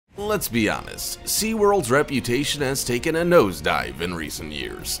let's be honest, Seaworld's reputation has taken a nosedive in recent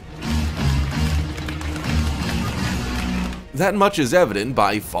years. That much is evident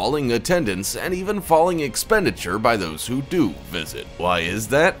by falling attendance and even falling expenditure by those who do visit. Why is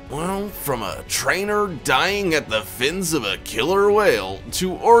that? Well, from a trainer dying at the fins of a killer whale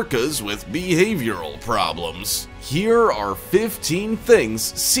to orcas with behavioral problems. Here are 15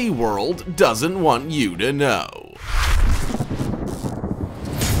 things Seaworld doesn't want you to know.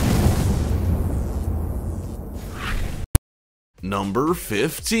 Number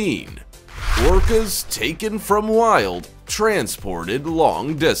 15. Orcas taken from wild, transported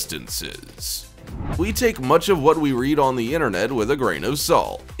long distances. We take much of what we read on the internet with a grain of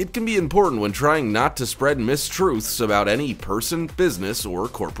salt. It can be important when trying not to spread mistruths about any person, business, or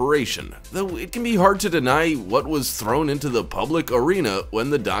corporation, though it can be hard to deny what was thrown into the public arena when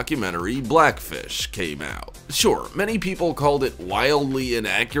the documentary Blackfish came out. Sure, many people called it wildly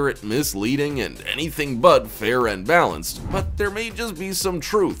inaccurate, misleading, and anything but fair and balanced, but there may just be some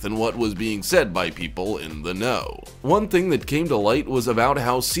truth in what was being said by people in the know. One thing that came to light was about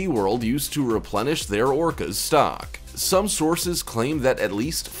how Seaworld used to replenish their orcas stock. Some sources claim that at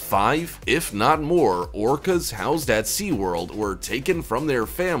least 5, if not more, orcas housed at Seaworld were taken from their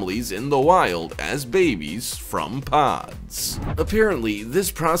families in the wild as babies from pods. Apparently,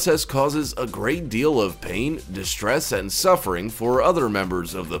 this process causes a great deal of pain, distress, and suffering for other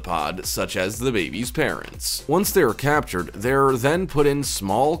members of the pod, such as the baby's parents. Once they're captured, they're then put in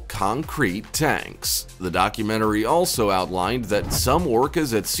small concrete tanks. The documentary also outlined that some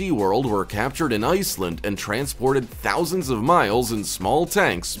orcas at Seaworld were captured in Iceland and transported thousands of miles in small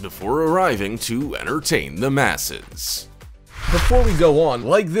tanks before arriving to entertain the masses. Before we go on,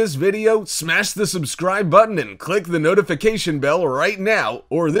 like this video, smash the subscribe button and click the notification bell right now,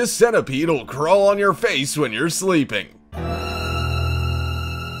 or this centipede will crawl on your face when you're sleeping.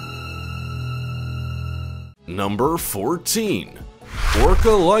 Number 14. Orca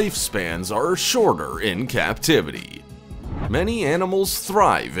lifespans are shorter in captivity. Many animals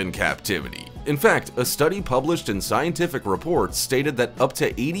thrive in captivity. In fact, a study published in Scientific Reports stated that up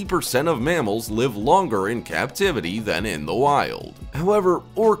to 80% of mammals live longer in captivity than in the wild. However,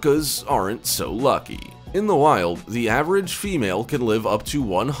 orcas aren't so lucky. In the wild, the average female can live up to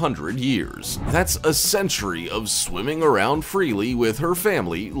 100 years. That's a century of swimming around freely with her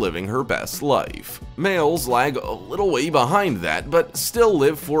family living her best life. Males lag a little way behind that, but still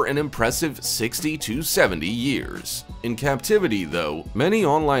live for an impressive 60 to 70 years. In captivity, though, many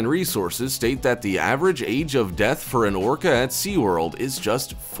online resources state that the average age of death for an orca at Seaworld is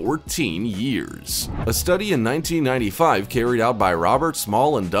just 14 years. A study in 1995 carried out by Robert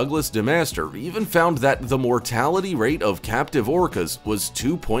Small and Douglas DeMaster even found that the mortality rate of captive orcas was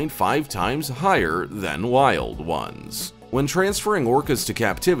 2.5 times higher than wild ones. When transferring orcas to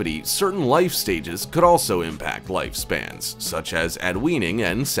captivity, certain life stages could also impact lifespans, such as at weaning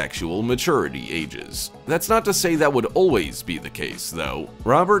and sexual maturity ages. That's not to say that would always be the case, though.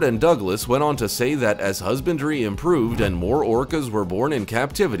 Robert and Douglas went on to say that as husbandry improved and more orcas were born in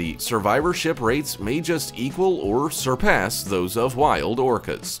captivity, survivorship rates may just equal or surpass those of wild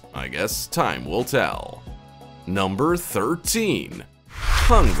orcas. I guess time will tell. Number 13.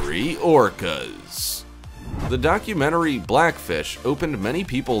 Hungry orcas. The documentary Blackfish opened many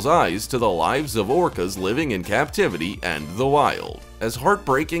people's eyes to the lives of orcas living in captivity and the wild. As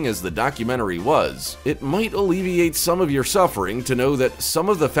heartbreaking as the documentary was, it might alleviate some of your suffering to know that some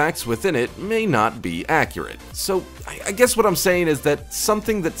of the facts within it may not be accurate. So I guess what I'm saying is that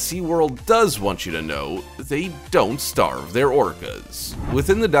something that Seaworld does want you to know, they don't starve their orcas.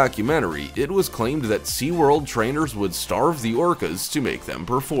 Within the documentary, it was claimed that Seaworld trainers would starve the orcas to make them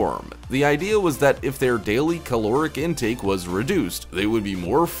perform. The idea was that if their daily caloric intake was reduced, they would be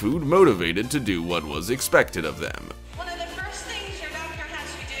more food motivated to do what was expected of them.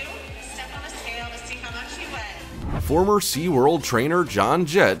 Former Seaworld trainer John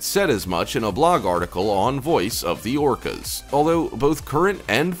Jett said as much in a blog article on Voice of the Orcas, although both current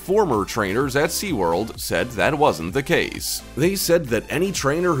and former trainers at Seaworld said that wasn't the case. They said that any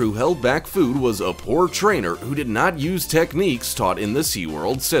trainer who held back food was a poor trainer who did not use techniques taught in the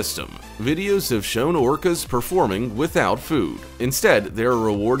Seaworld system. Videos have shown orcas performing without food. Instead, they are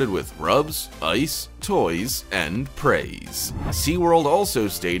rewarded with rubs, ice, toys, and praise. Seaworld also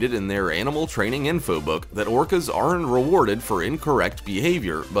stated in their animal training info book that orcas aren't rewarded for incorrect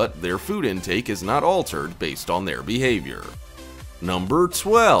behavior, but their food intake is not altered based on their behavior. Number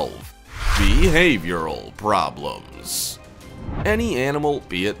 12. Behavioral problems. Any animal,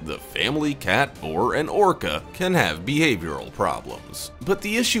 be it the family cat or an orca, can have behavioral problems. But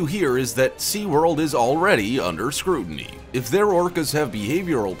the issue here is that SeaWorld is already under scrutiny. If their orcas have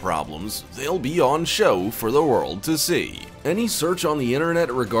behavioral problems, they'll be on show for the world to see. Any search on the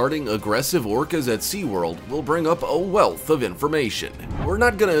internet regarding aggressive orcas at SeaWorld will bring up a wealth of information. We're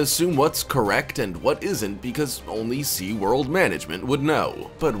not gonna assume what's correct and what isn't because only SeaWorld management would know.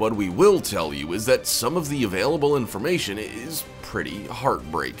 But what we will tell you is that some of the available information is pretty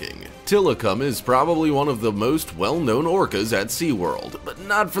heartbreaking. Tilikum is probably one of the most well-known orcas at SeaWorld, but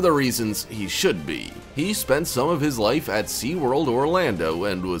not for the reasons he should be. He spent some of his life at SeaWorld Orlando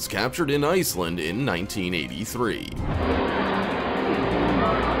and was captured in Iceland in 1983.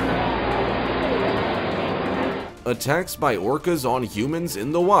 Attacks by orcas on humans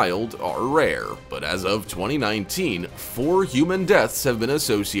in the wild are rare, but as of 2019, 4 human deaths have been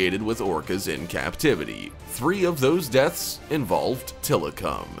associated with orcas in captivity. 3 of those deaths involved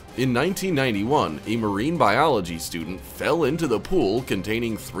Tilikum. In 1991, a marine biology student fell into the pool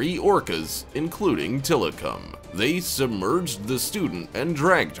containing 3 orcas, including Tilikum. They submerged the student and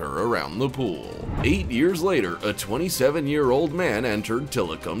dragged her around the pool. 8 years later, a 27-year-old man entered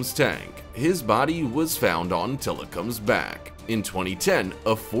Tilikum's tank. His body was found on Tilikum's back. In 2010,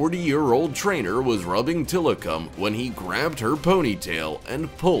 a 40-year-old trainer was rubbing Tilikum when he grabbed her ponytail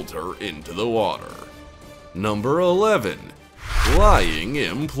and pulled her into the water. Number 11. Lying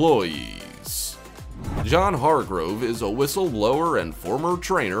employees. John Hargrove is a whistleblower and former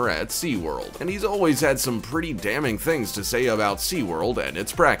trainer at SeaWorld, and he's always had some pretty damning things to say about SeaWorld and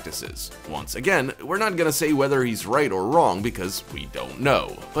its practices. Once again, we're not gonna say whether he's right or wrong because we don't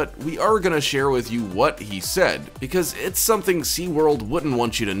know, but we are gonna share with you what he said because it's something SeaWorld wouldn't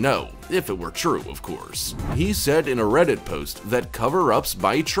want you to know, if it were true, of course. He said in a Reddit post that cover-ups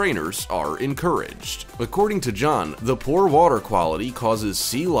by trainers are encouraged. According to John, the poor water quality causes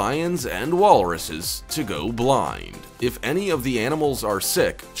sea lions and walruses to go blind. If any of the animals are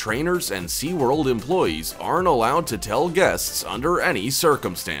sick, trainers and SeaWorld employees aren't allowed to tell guests under any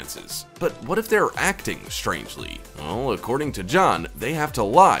circumstances. But what if they're acting strangely? Well, according to John, they have to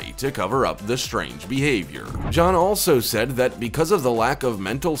lie to cover up the strange behavior. John also said that because of the lack of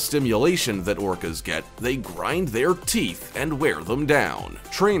mental stimulation that orcas get, they grind their teeth and wear them down.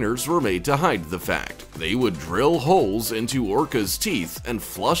 Trainers were made to hide the fact. They would drill holes into orcas' teeth and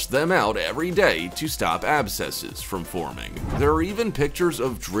flush them out every day to stop abscesses from forming. There are even pictures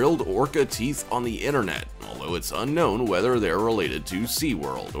of drilled orca teeth on the internet, although it's unknown whether they're related to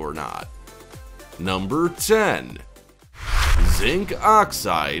SeaWorld or not. Number 10. Zinc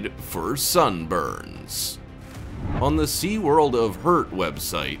oxide for sunburns. On the SeaWorld of Hurt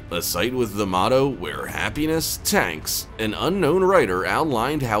website, a site with the motto, "Where happiness tanks," an unknown writer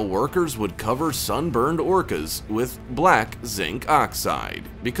outlined how workers would cover sunburned orcas with black zinc oxide.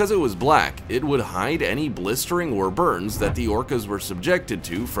 Because it was black, it would hide any blistering or burns that the orcas were subjected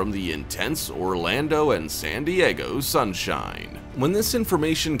to from the intense Orlando and San Diego sunshine. When this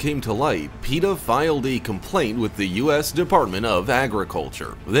information came to light, PETA filed a complaint with the U.S. Department of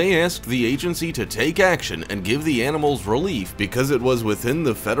Agriculture. They asked the agency to take action and give the animals relief because it was within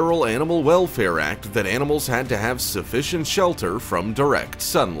the Federal Animal Welfare Act that animals had to have sufficient shelter from direct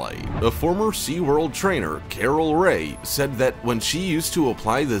sunlight. A former SeaWorld trainer, Carol Ray, said that when she used to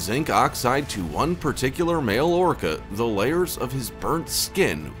apply the zinc oxide to one particular male orca, the layers of his burnt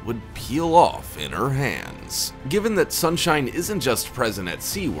skin would peel off in her hands. Given that sunshine isn't just present at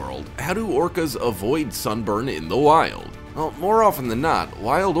SeaWorld, how do orcas avoid sunburn in the wild? Well, more often than not,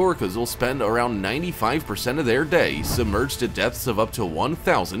 wild orcas will spend around 95% of their day submerged at depths of up to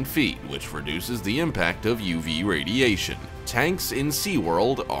 1,000 feet, which reduces the impact of UV radiation. Tanks in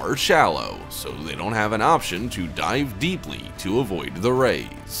SeaWorld are shallow, so they don't have an option to dive deeply to avoid the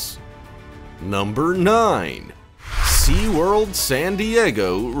rays. Number 9. SeaWorld San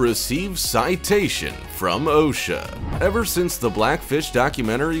Diego receives citation from OSHA. Ever since the Blackfish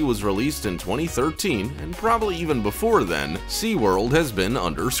documentary was released in 2013, and probably even before then, SeaWorld has been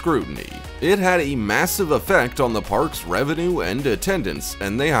under scrutiny. It had a massive effect on the park's revenue and attendance,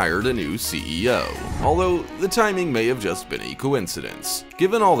 and they hired a new CEO. Although, the timing may have just been a coincidence.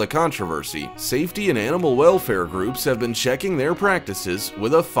 Given all the controversy, safety and animal welfare groups have been checking their practices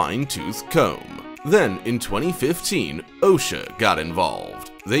with a fine-tooth comb. Then, in 2015, OSHA got involved.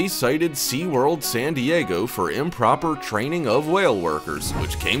 They cited Seaworld San Diego for improper training of whale workers,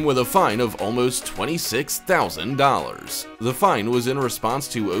 which came with a fine of almost $26,000. The fine was in response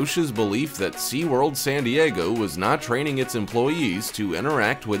to OSHA's belief that Seaworld San Diego was not training its employees to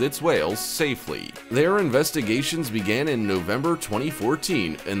interact with its whales safely. Their investigations began in November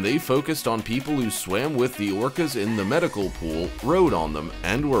 2014, and they focused on people who swam with the orcas in the medical pool, rode on them,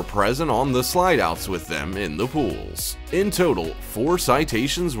 and were present on the slide-outs with them in the pools. In total, 4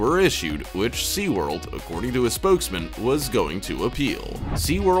 citations were issued, which Seaworld, according to a spokesman, was going to appeal.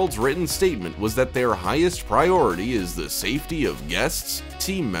 Seaworld's written statement was that their highest priority is the safety of guests,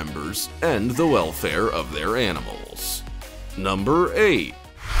 team members, and the welfare of their animals. Number 8.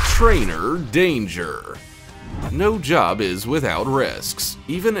 Trainer danger. No job is without risks.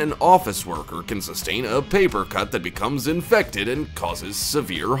 Even an office worker can sustain a paper cut that becomes infected and causes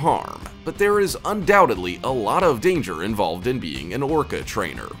severe harm. But there is undoubtedly a lot of danger involved in being an orca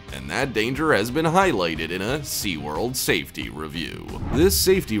trainer, and that danger has been highlighted in a Seaworld safety review. This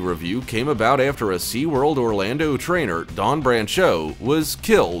safety review came about after a Seaworld Orlando trainer, Dawn Brancheau, was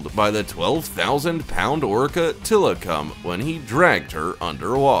killed by the 12,000-pound orca Tilikum when he dragged her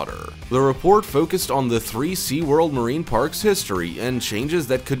underwater. The report focused on the 3 Seaworld Marine Parks' history and changes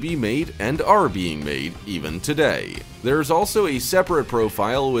that could be made and are being made even today. There's also a separate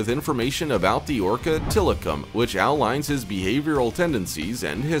profile with information about the orca Tilikum, which outlines his behavioral tendencies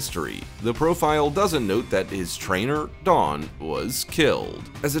and history. The profile doesn't note that his trainer, Dawn, was killed.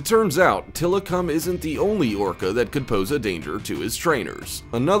 As it turns out, Tilikum isn't the only orca that could pose a danger to his trainers.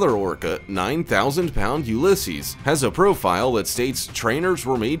 Another orca, 9,000-pound Ulysses, has a profile that states trainers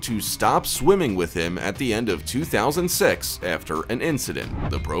were made to stop swimming with him at the end of 2006 after an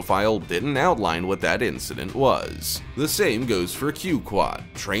incident. The profile didn't outline what that incident was. The same goes for Q-Quad.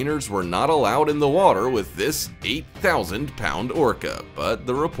 Trainers were not allowed in the water with this 8,000-pound orca, but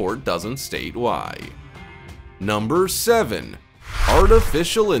the report doesn't state why. Number 7.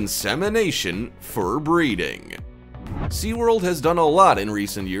 Artificial insemination for breeding. Seaworld has done a lot in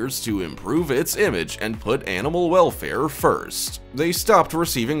recent years to improve its image and put animal welfare first. They stopped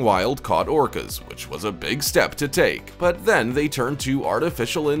receiving wild-caught orcas, which was a big step to take, but then they turned to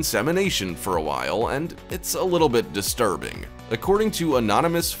artificial insemination for a while, and it's a little bit disturbing. According to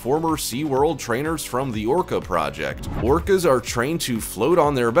anonymous former Seaworld trainers from the Orca Project, orcas are trained to float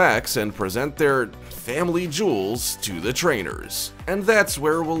on their backs and present their family jewels to the trainers. And that's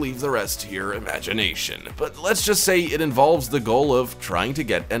where we'll leave the rest to your imagination. But let's just say it involves the goal of trying to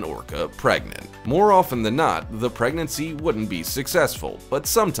get an orca pregnant. More often than not, the pregnancy wouldn't be successful, but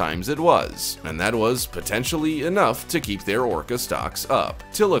sometimes it was. And that was potentially enough to keep their orca stocks up.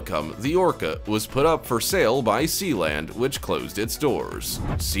 Tilikum, the orca, was put up for sale by Sealand, which closed its doors.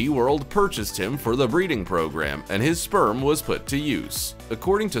 Seaworld purchased him for the breeding program, and his sperm was put to use.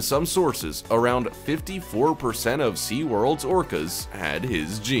 According to some sources, around 54% of Seaworld's orcas had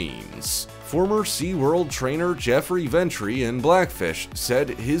his genes. Former Seaworld trainer Jeffrey Ventry in Blackfish said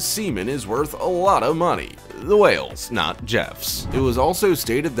his semen is worth a lot of money. The whales, not Jeff's. It was also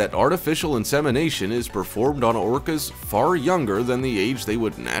stated that artificial insemination is performed on orcas far younger than the age they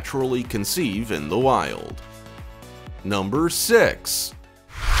would naturally conceive in the wild. Number 6.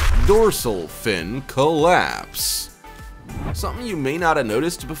 Dorsal fin collapse. Something you may not have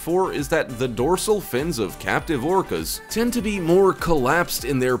noticed before is that the dorsal fins of captive orcas tend to be more collapsed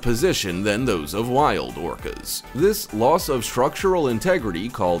in their position than those of wild orcas. This loss of structural integrity,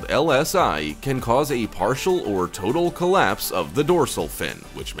 called LSI, can cause a partial or total collapse of the dorsal fin,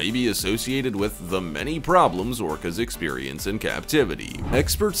 which may be associated with the many problems orcas experience in captivity.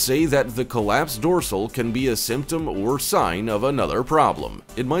 Experts say that the collapsed dorsal can be a symptom or sign of another problem.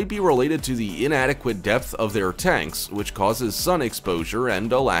 It might be related to the inadequate depth of their tanks, which causes sun exposure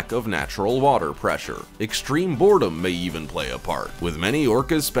and a lack of natural water pressure. Extreme boredom may even play a part, with many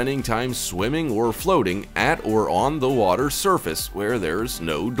orcas spending time swimming or floating at or on the water's surface where there's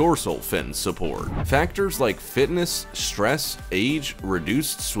no dorsal fin support. Factors like fitness, stress, age,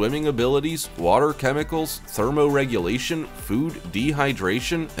 reduced swimming abilities, water chemicals, thermoregulation, food,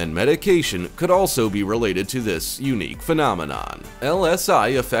 dehydration, and medication could also be related to this unique phenomenon.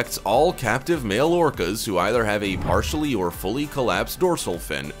 LSI affects all captive male orcas who either have a partially or fully collapsed dorsal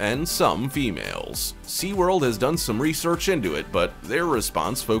fin, and some females. Seaworld has done some research into it, but their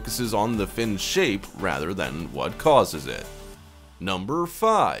response focuses on the fin's shape rather than what causes it. Number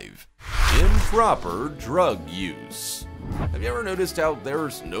 5. Improper drug use. Have you ever noticed how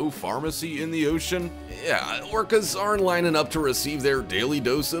there's no pharmacy in the ocean? Yeah, orcas aren't lining up to receive their daily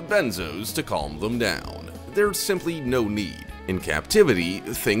dose of benzos to calm them down. There's simply no need. In captivity,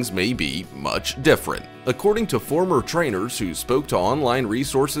 things may be much different. According to former trainers who spoke to online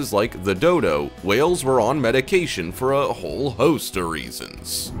resources like The Dodo, whales were on medication for a whole host of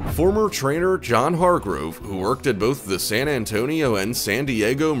reasons. Former trainer John Hargrove, who worked at both the San Antonio and San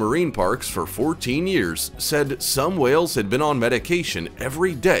Diego marine parks for 14 years, said some whales had been on medication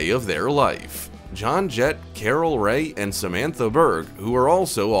every day of their life. John Jett, Carol Ray, and Samantha Berg, who are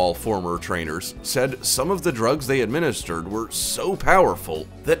also all former trainers, said some of the drugs they administered were so powerful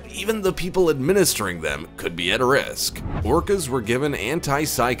that even the people administering them could be at risk. Orcas were given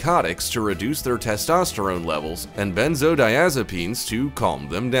antipsychotics to reduce their testosterone levels and benzodiazepines to calm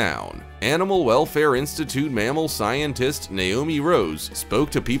them down. Animal Welfare Institute mammal scientist Naomi Rose spoke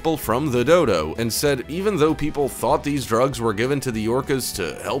to people from The Dodo and said even though people thought these drugs were given to the orcas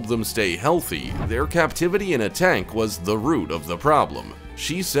to help them stay healthy, their captivity in a tank was the root of the problem.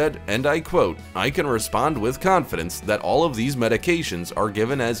 She said, and I quote, "I can respond with confidence that all of these medications are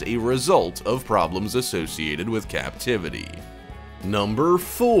given as a result of problems associated with captivity." Number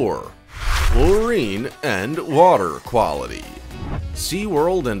 4. Chlorine and water quality.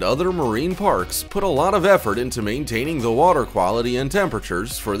 Seaworld and other marine parks put a lot of effort into maintaining the water quality and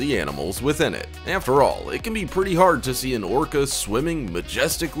temperatures for the animals within it. After all, it can be pretty hard to see an orca swimming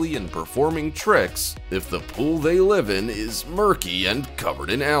majestically and performing tricks if the pool they live in is murky and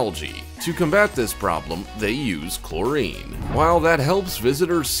covered in algae. To combat this problem, they use chlorine. While that helps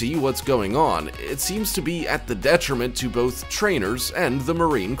visitors see what's going on, it seems to be at the detriment to both trainers and the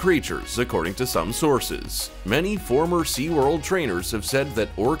marine creatures, according to some sources. Many former Seaworld trainers have said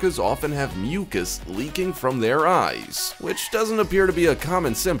that orcas often have mucus leaking from their eyes, which doesn't appear to be a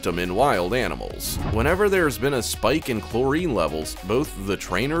common symptom in wild animals. Whenever there's been a spike in chlorine levels, both the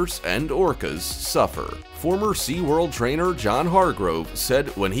trainers and orcas suffer. Former Seaworld trainer John Hargrove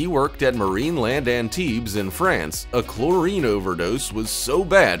said when he worked at Marine Land Antibes in France, a chlorine overdose was so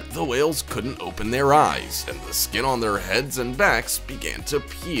bad the whales couldn't open their eyes, and the skin on their heads and backs began to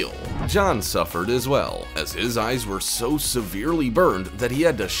peel. John suffered as well, as his eyes were so severely burned that he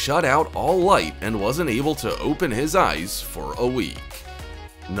had to shut out all light and wasn't able to open his eyes for a week.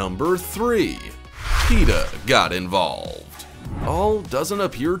 Number 3. PETA got involved. All doesn't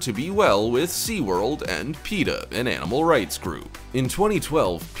appear to be well with Seaworld and PETA, an animal rights group. In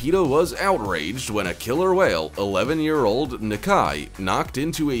 2012, PETA was outraged when a killer whale, 11-year-old Nakai, knocked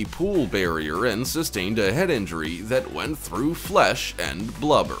into a pool barrier and sustained a head injury that went through flesh and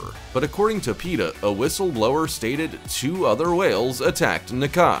blubber. But according to PETA, a whistleblower stated 2 other whales attacked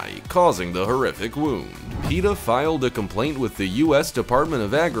Nakai, causing the horrific wound. PETA filed a complaint with the U.S. Department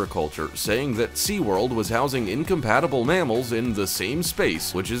of Agriculture saying that Seaworld was housing incompatible mammals in the same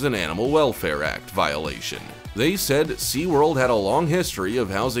space, which is an Animal Welfare Act violation. They said Seaworld had a long history of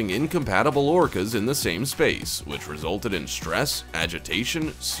housing incompatible orcas in the same space, which resulted in stress,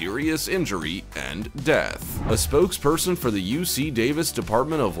 agitation, serious injury, and death. A spokesperson for the UC Davis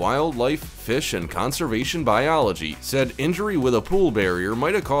Department of Wildlife, Fish, and Conservation Biology said injury with a pool barrier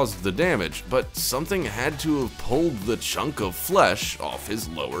might have caused the damage, but something had to have pulled the chunk of flesh off his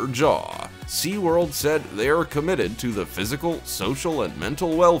lower jaw. Seaworld said they are committed to the physical, social, and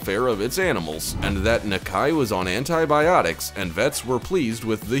mental welfare of its animals, and that Nakai was on antibiotics, and vets were pleased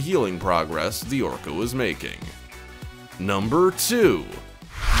with the healing progress the orca was making. Number 2.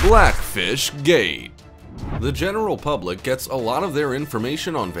 Blackfish Gate. The general public gets a lot of their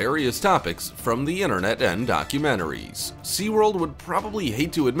information on various topics from the internet and documentaries. Seaworld would probably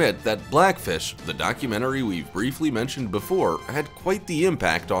hate to admit that Blackfish, the documentary we've briefly mentioned before, had quite the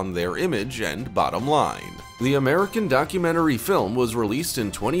impact on their image and bottom line. The American documentary film was released in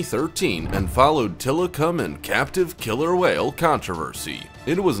 2013 and followed Tilikum and captive killer whale controversy.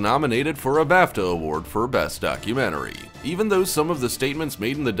 It was nominated for a BAFTA award for Best Documentary. Even though some of the statements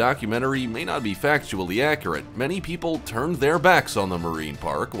made in the documentary may not be factually accurate, many people turned their backs on the marine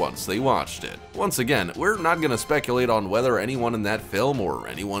park once they watched it. Once again, we're not going to speculate on whether anyone in that film or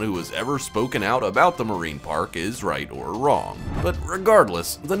anyone who has ever spoken out about the marine park is right or wrong. But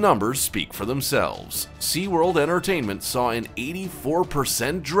regardless, the numbers speak for themselves. SeaWorld Entertainment saw an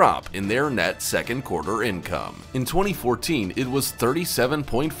 84% drop in their net second quarter income. In 2014, it was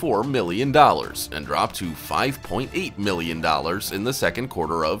 $37.4 million and dropped to $5.8 million in the second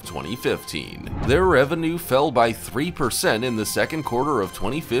quarter of 2015. Their revenue fell by 3% in the second quarter of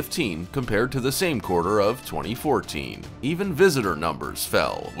 2015 compared to the same quarter of 2014. Even visitor numbers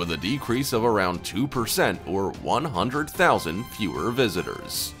fell, with a decrease of around 2% or 100,000 fewer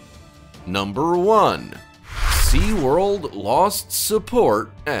visitors. Number 1. SeaWorld lost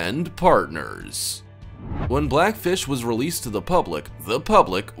support and partners. When Blackfish was released to the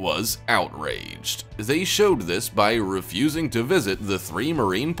public was outraged. They showed this by refusing to visit the 3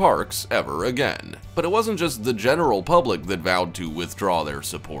 marine parks ever again. But it wasn't just the general public that vowed to withdraw their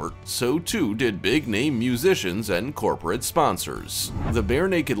support, so too did big-name musicians and corporate sponsors. The Bare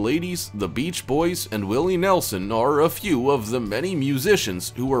Naked Ladies, the Beach Boys, and Willie Nelson are a few of the many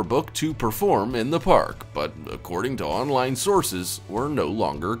musicians who were booked to perform in the park, but according to online sources, were no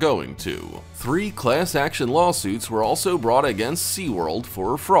longer going to. 3 class action lawsuits were also brought against Seaworld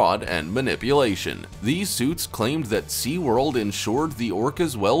for fraud and manipulation. These suits claimed that Seaworld ensured the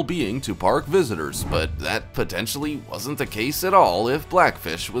orcas' well-being to park visitors, but that potentially wasn't the case at all if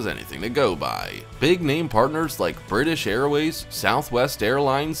Blackfish was anything to go by. Big-name partners like British Airways, Southwest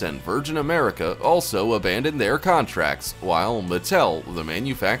Airlines, and Virgin America also abandoned their contracts, while Mattel, the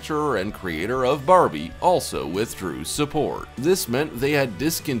manufacturer and creator of Barbie, also withdrew support. This meant they had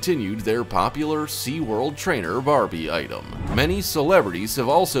discontinued their popular SeaWorld trainer Barbie item. Many celebrities have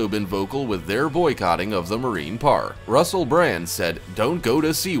also been vocal with their boycotting of the marine park. Russell Brand said, "Don't go to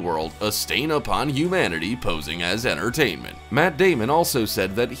SeaWorld, a stain upon humanity posing as entertainment." Matt Damon also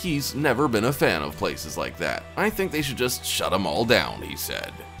said that he's never been a fan of places like that. "I think they should just shut them all down," he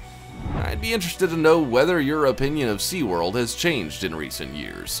said. I'd be interested to know whether your opinion of SeaWorld has changed in recent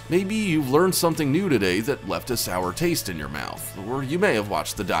years. Maybe you've learned something new today that left a sour taste in your mouth, or you may have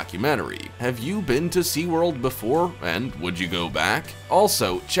watched the documentary. Have you been to SeaWorld before, and would you go back?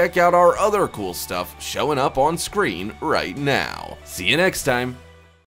 Also, check out our other cool stuff showing up on screen right now. See you next time!